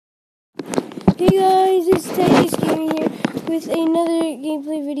this is Teddy's Gaming here with another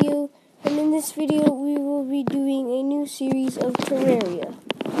gameplay video, and in this video we will be doing a new series of Terraria.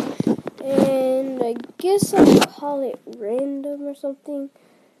 And I guess I'll call it random or something.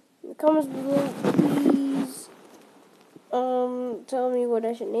 In the comments below, please tell me what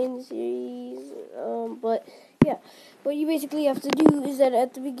I should name the series. But yeah, what you basically have to do is that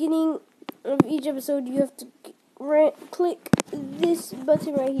at the beginning of each episode you have to click this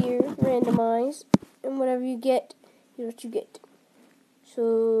button right here, randomize, and whatever you get is what you get.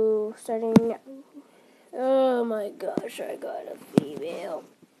 So, starting now. Oh my gosh, I got a female.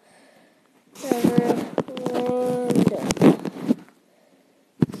 Random.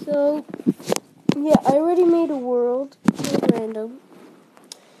 So, yeah, I already made a world with random.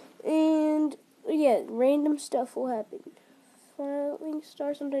 And, yeah, random stuff will happen. Filing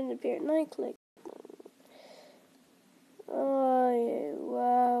star sometimes appear at night, click. Oh, yeah,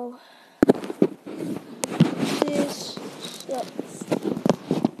 wow. This sucks.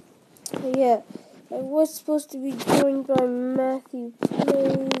 Yeah, I was supposed to be joined by Matthew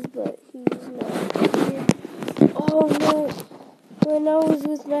Plays, but he's not here. Oh no, when I was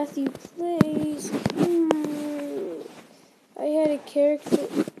with Matthew Plays, I had a character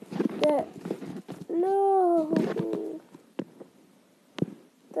that, no,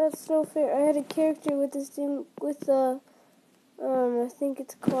 that's no fair. I had a character with this thing, with I think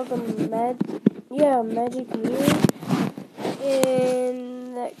it's called a magic mirror,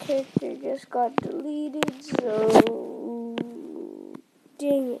 and that character just got deleted, so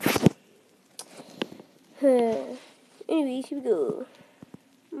dang it. Anyways, here we go.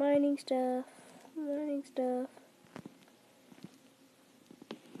 Mining stuff.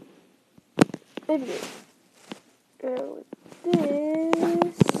 Anyway, with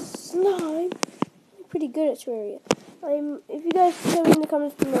this slime, I'm pretty good at Terraria. If you guys tell me in the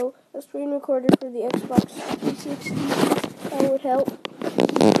comments below a screen recorder for the Xbox 360, that would help,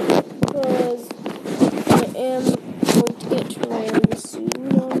 because I am going to get Terraria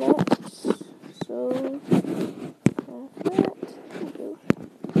soon on that. So, there we go.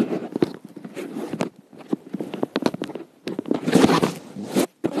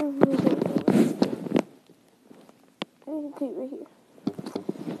 Okay, right here.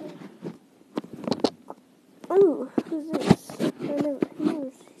 Ooh, who's this?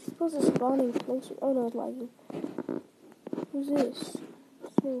 He's supposed to spawn in closer. Oh no, it's lagging. Who's this?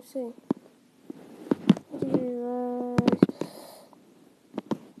 What's his name say?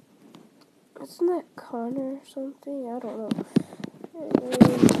 Isn't that Connor or something? I don't know. I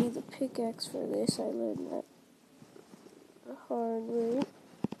really need the pickaxe for this. I learned that the hard way.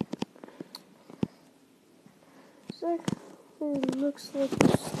 It looks like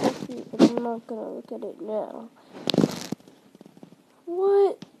it's sticky, but I'm not gonna look at it now.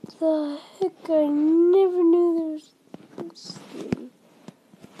 What the heck? I never knew there was this thing.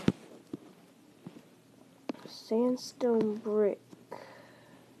 Sandstone brick.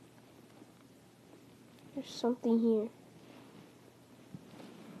 There's something here.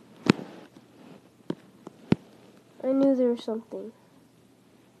 I knew there was something.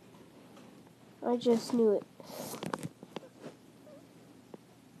 I just knew it.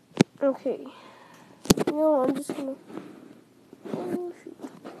 Okay. No, I'm just gonna... Oh, shoot.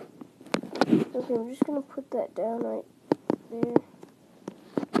 Okay, I'm just gonna put that down right there.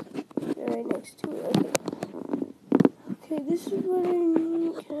 Right next to it. Okay. Okay, this is what I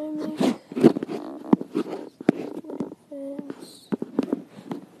need. Can I make wooden fence?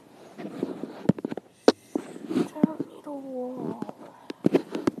 I don't need a wall.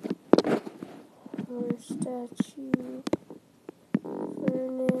 Or a statue.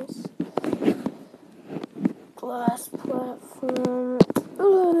 Furnace. Glass platform.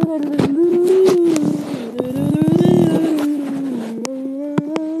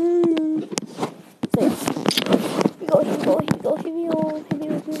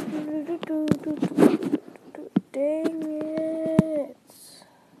 Dang it.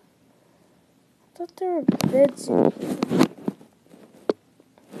 I thought there were beds in here.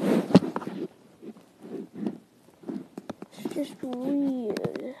 It's just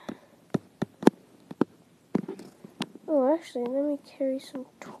weird. Oh, actually, let me carry some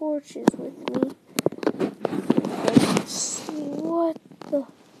torches with me. Let's see what the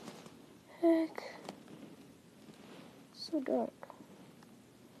heck. It's so dark.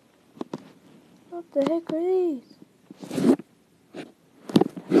 What the heck are these?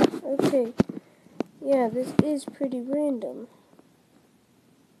 Okay. Yeah, this is pretty random.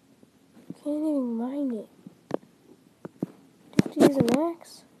 Can't even mine it. Do you have to use an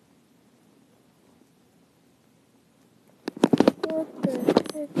axe? What the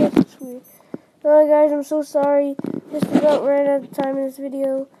heck? That's weird. Alright guys, I'm so sorry. Just about ran out of time in this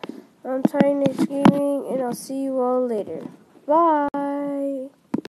video. I'm Tiny Gaming, and I'll see you all later. Bye!